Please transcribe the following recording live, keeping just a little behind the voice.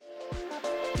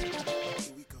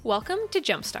Welcome to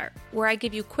Jumpstart, where I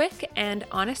give you quick and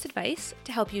honest advice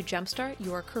to help you jumpstart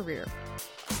your career.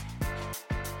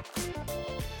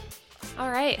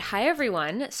 All right, hi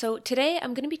everyone. So today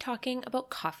I'm going to be talking about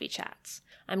coffee chats.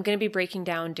 I'm going to be breaking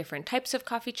down different types of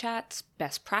coffee chats,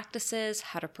 best practices,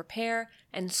 how to prepare,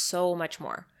 and so much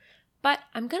more. But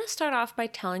I'm going to start off by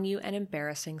telling you an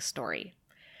embarrassing story.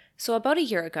 So about a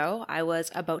year ago, I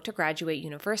was about to graduate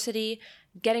university,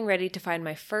 getting ready to find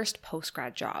my first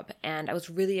post-grad job, and I was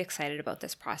really excited about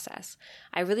this process.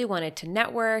 I really wanted to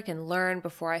network and learn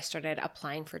before I started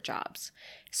applying for jobs.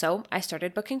 So I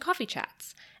started booking coffee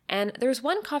chats. And there was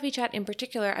one coffee chat in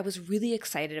particular I was really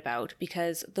excited about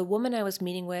because the woman I was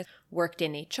meeting with worked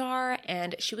in HR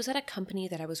and she was at a company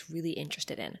that I was really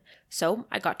interested in. So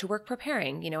I got to work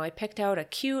preparing. I picked out a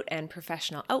cute and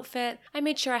professional outfit. I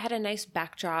made sure I had a nice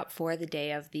backdrop for the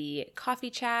day of the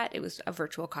coffee chat. It was a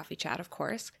virtual coffee chat, of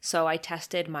course. So I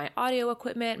tested my audio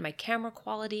equipment, my camera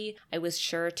quality. I was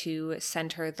sure to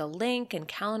send her the link and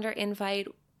calendar invite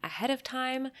ahead of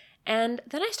time. And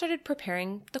then I started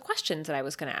preparing the questions that I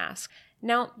was going to ask.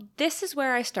 Now, this is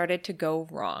where I started to go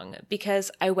wrong because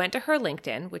I went to her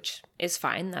LinkedIn, which is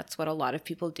fine. That's what a lot of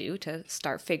people do to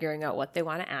start figuring out what they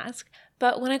want to ask.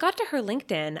 But when I got to her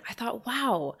LinkedIn, I thought,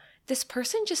 wow, this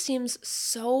person just seems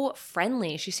so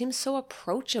friendly. She seems so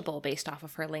approachable based off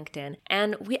of her LinkedIn.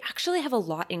 And we actually have a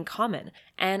lot in common.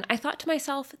 And I thought to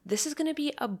myself, this is going to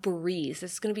be a breeze.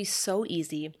 This is going to be so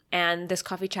easy. And this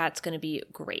coffee chat's going to be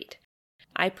great.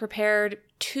 I prepared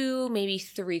 2, maybe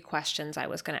 3 questions I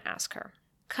was going to ask her.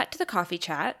 Cut to the coffee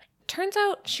chat. Turns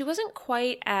out she wasn't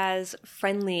quite as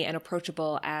friendly and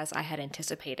approachable as I had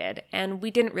anticipated, and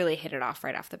we didn't really hit it off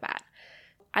right off the bat.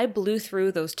 I blew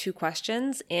through those 2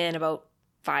 questions in about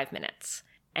 5 minutes,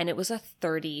 and it was a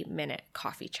 30-minute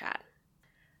coffee chat.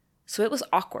 So it was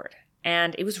awkward,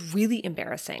 and it was really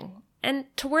embarrassing. And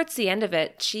towards the end of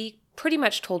it, she pretty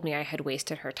much told me I had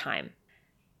wasted her time.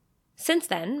 Since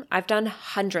then, I've done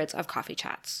hundreds of coffee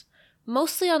chats,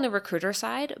 mostly on the recruiter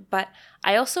side, but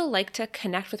I also like to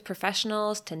connect with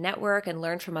professionals, to network and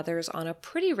learn from others on a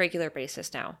pretty regular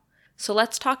basis now. So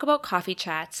let's talk about coffee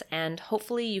chats and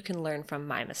hopefully you can learn from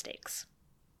my mistakes.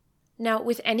 Now,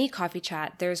 with any coffee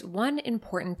chat, there's one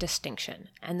important distinction,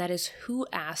 and that is who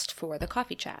asked for the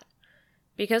coffee chat.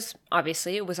 Because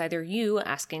obviously it was either you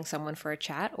asking someone for a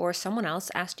chat or someone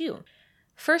else asked you.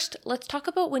 First, let's talk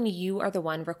about when you are the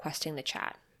one requesting the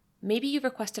chat. Maybe you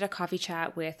requested a coffee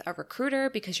chat with a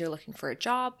recruiter because you're looking for a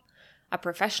job, a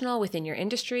professional within your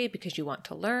industry because you want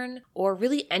to learn, or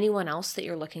really anyone else that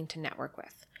you're looking to network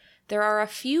with. There are a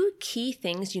few key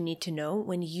things you need to know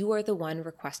when you are the one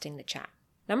requesting the chat.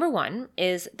 Number 1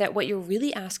 is that what you're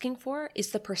really asking for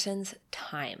is the person's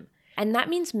time. And that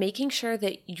means making sure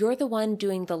that you're the one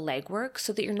doing the legwork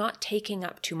so that you're not taking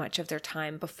up too much of their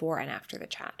time before and after the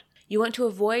chat. You want to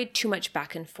avoid too much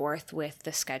back and forth with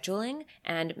the scheduling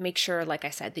and make sure, like I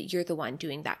said, that you're the one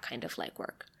doing that kind of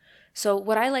legwork. So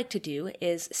what I like to do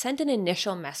is send an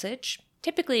initial message,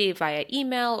 typically via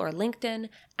email or LinkedIn,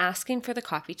 asking for the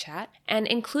coffee chat and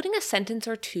including a sentence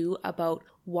or 2 about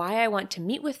why I want to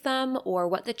meet with them or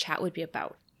what the chat would be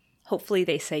about. Hopefully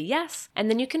they say yes, and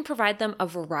then you can provide them a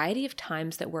variety of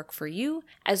times that work for you,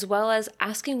 as well as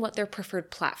asking what their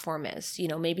preferred platform is.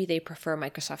 Maybe they prefer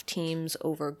Microsoft Teams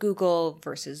over Google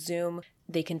versus Zoom.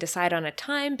 They can decide on a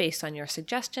time based on your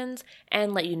suggestions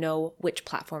and let you know which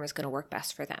platform is going to work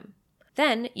best for them.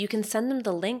 Then you can send them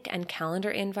the link and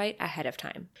calendar invite ahead of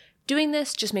time. Doing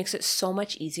this just makes it so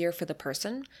much easier for the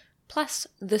person. Plus,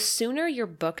 the sooner you're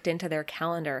booked into their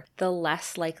calendar, the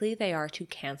less likely they are to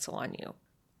cancel on you.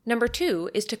 Number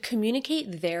 2 is to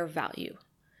communicate their value.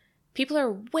 People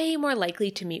are way more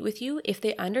likely to meet with you if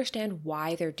they understand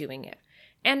why they're doing it.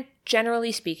 And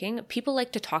generally speaking, people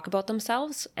like to talk about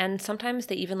themselves, and sometimes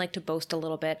they even like to boast a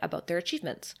little bit about their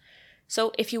achievements.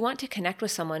 So if you want to connect with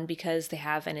someone because they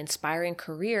have an inspiring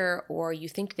career or you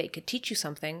think they could teach you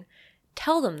something,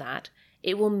 tell them that.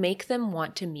 It will make them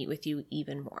want to meet with you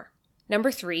even more.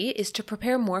 Number 3 is to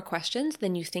prepare more questions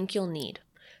than you think you'll need.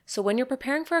 So when you're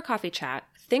preparing for a coffee chat,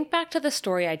 think back to the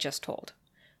story I just told.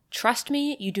 Trust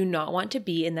me, you do not want to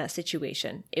be in that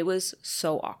situation. It was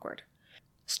so awkward.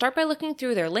 Start by looking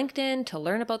through their LinkedIn to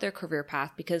learn about their career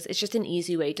path because it's just an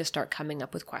easy way to start coming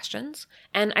up with questions.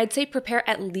 And I'd say prepare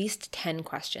at least 10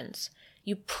 questions.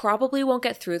 You probably won't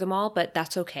get through them all, but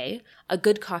that's okay. A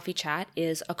good coffee chat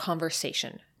is a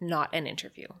conversation, not an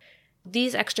interview.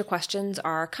 These extra questions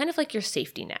are kind of like your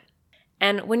safety net.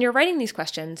 And when you're writing these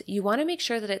questions, you want to make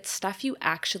sure that it's stuff you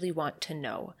actually want to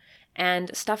know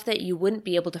and stuff that you wouldn't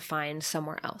be able to find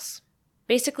somewhere else.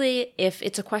 Basically, if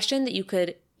it's a question that you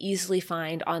could easily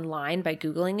find online by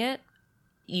Googling it,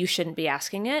 you shouldn't be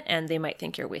asking it, and they might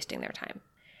think you're wasting their time.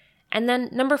 And then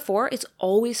number 4 is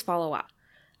always follow up.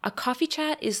 A coffee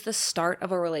chat is the start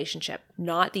of a relationship,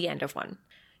 not the end of one.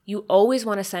 You always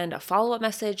want to send a follow-up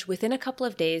message within a couple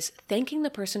of days thanking the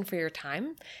person for your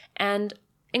time, and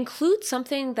include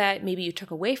something that maybe you took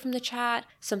away from the chat,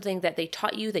 something that they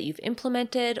taught you that you've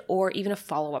implemented, or even a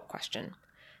follow-up question.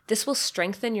 This will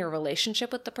strengthen your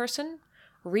relationship with the person,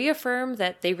 reaffirm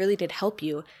that they really did help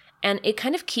you, and it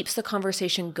kind of keeps the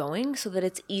conversation going so that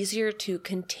it's easier to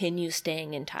continue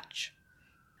staying in touch.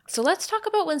 So let's talk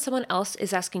about when someone else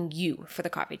is asking you for the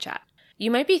coffee chat.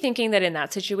 You might be thinking that in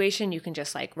that situation, you can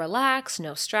just relax,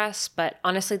 no stress, but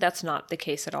honestly, that's not the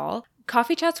case at all.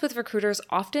 Coffee chats with recruiters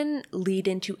often lead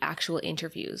into actual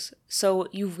interviews. So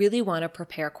you really want to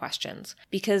prepare questions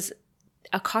because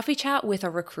a coffee chat with a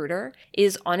recruiter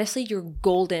is honestly your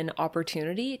golden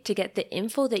opportunity to get the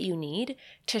info that you need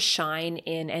to shine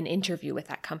in an interview with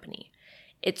that company.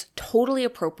 It's totally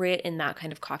appropriate in that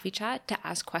kind of coffee chat to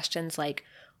ask questions like,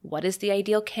 what is the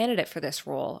ideal candidate for this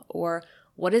role? Or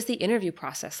what is the interview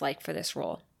process like for this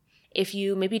role? If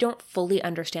you maybe don't fully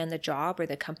understand the job or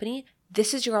the company,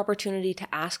 this is your opportunity to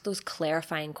ask those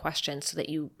clarifying questions so that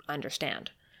you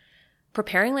understand.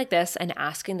 Preparing like this and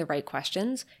asking the right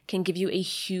questions can give you a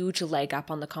huge leg up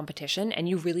on the competition, and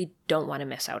you really don't want to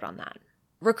miss out on that.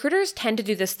 Recruiters tend to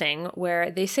do this thing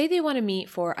where they say they want to meet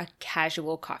for a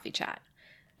casual coffee chat.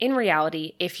 In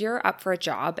reality, if you're up for a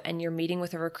job and you're meeting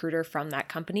with a recruiter from that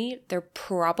company, they're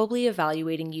probably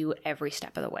evaluating you every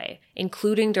step of the way,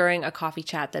 including during a coffee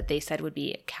chat that they said would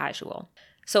be casual.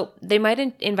 So they might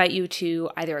invite you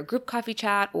to either a group coffee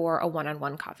chat or a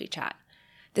one-on-one coffee chat.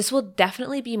 This will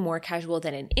definitely be more casual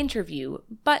than an interview,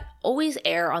 but always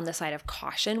err on the side of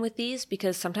caution with these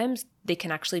because sometimes they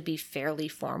can actually be fairly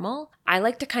formal. I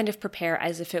like to kind of prepare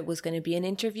as if it was going to be an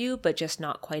interview, but just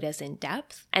not quite as in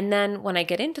depth. And then when I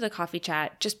get into the coffee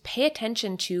chat, just pay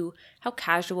attention to how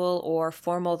casual or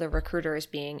formal the recruiter is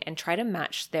being and try to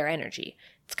match their energy.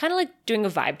 It's kind of like doing a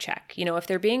vibe check. If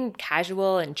they're being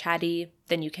casual and chatty,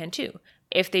 then you can too.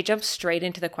 If they jump straight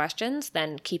into the questions,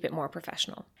 then keep it more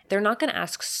professional. They're not going to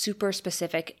ask super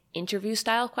specific interview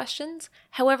style questions.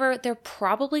 However, they're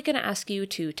probably going to ask you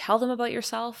to tell them about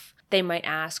yourself. They might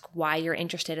ask why you're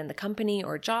interested in the company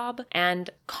or job. And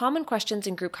common questions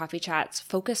in group coffee chats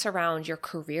focus around your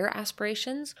career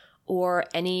aspirations or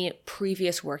any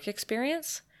previous work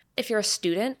experience. If you're a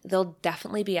student, they'll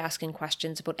definitely be asking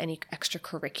questions about any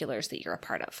extracurriculars that you're a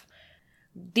part of.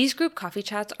 These group coffee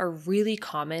chats are really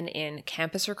common in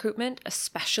campus recruitment,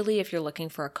 especially if you're looking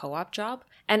for a co-op job.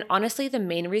 And honestly, the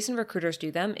main reason recruiters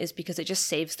do them is because it just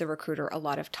saves the recruiter a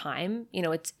lot of time.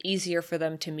 It's easier for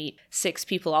them to meet 6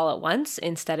 people all at once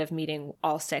instead of meeting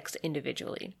all 6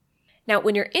 individually. Now,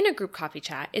 when you're in a group coffee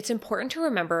chat, it's important to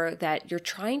remember that you're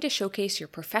trying to showcase your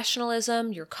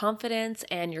professionalism, your confidence,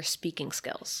 and your speaking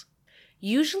skills.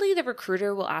 Usually the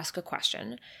recruiter will ask a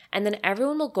question, and then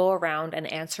everyone will go around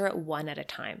and answer it one at a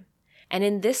time. And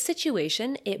in this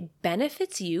situation, it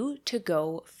benefits you to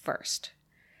go first.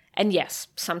 And yes,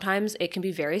 sometimes it can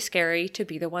be very scary to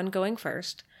be the one going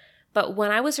first. But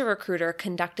when I was a recruiter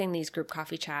conducting these group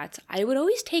coffee chats, I would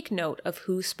always take note of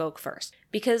who spoke first,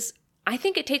 because I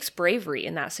think it takes bravery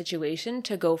in that situation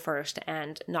to go first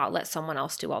and not let someone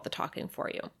else do all the talking for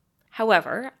you.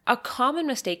 However, a common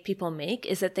mistake people make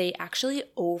is that they actually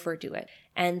overdo it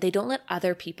and they don't let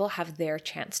other people have their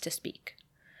chance to speak.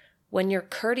 When you're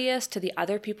courteous to the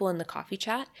other people in the coffee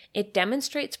chat, it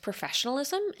demonstrates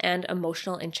professionalism and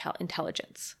emotional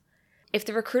intelligence. If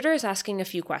the recruiter is asking a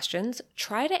few questions,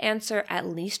 try to answer at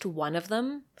least one of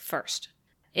them first.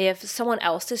 If someone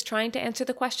else is trying to answer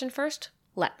the question first,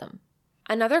 let them.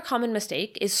 Another common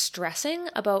mistake is stressing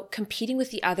about competing with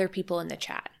the other people in the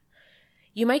chat.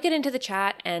 You might get into the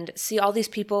chat and see all these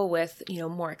people with,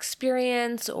 more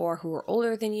experience or who are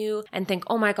older than you and think,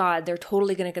 oh my God, they're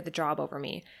totally going to get the job over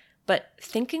me. But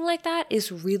thinking like that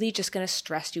is really just going to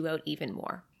stress you out even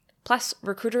more. Plus,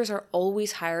 recruiters are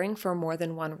always hiring for more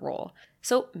than one role.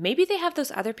 So maybe they have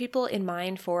those other people in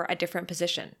mind for a different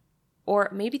position. Or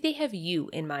maybe they have you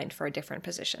in mind for a different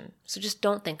position. So just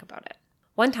don't think about it.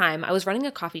 One time, I was running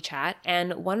a coffee chat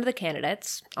and one of the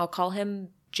candidates, I'll call him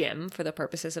Jim for the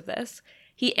purposes of this,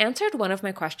 he answered one of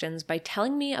my questions by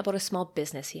telling me about a small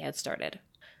business he had started.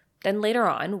 Then later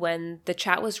on, when the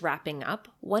chat was wrapping up,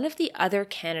 one of the other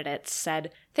candidates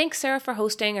said, "Thanks, Sarah, for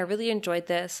hosting. I really enjoyed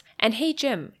this. And hey,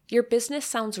 Jim, your business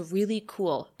sounds really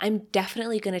cool. I'm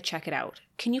definitely going to check it out.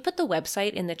 Can you put the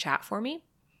website in the chat for me?"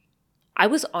 I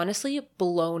was honestly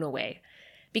blown away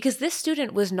because this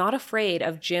student was not afraid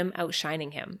of Jim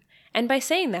outshining him. And by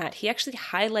saying that, he actually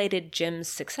highlighted Jim's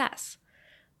success.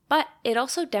 But it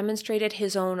also demonstrated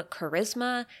his own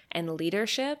charisma and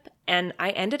leadership, and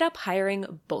I ended up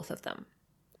hiring both of them.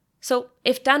 So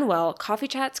if done well, coffee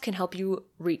chats can help you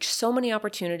reach so many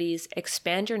opportunities,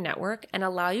 expand your network, and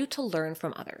allow you to learn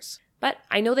from others. But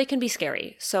I know they can be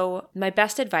scary, so my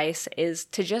best advice is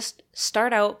to just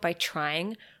start out by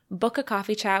trying, book a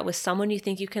coffee chat with someone you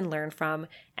think you can learn from,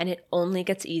 and it only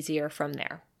gets easier from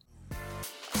there.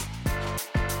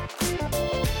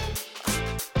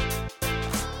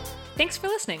 Thanks for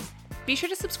listening. Be sure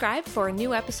to subscribe for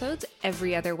new episodes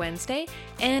every other Wednesday.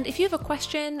 And if you have a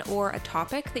question or a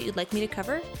topic that you'd like me to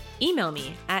cover, email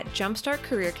me at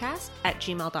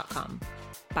jumpstartcareercast@gmail.com.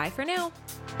 Bye for now.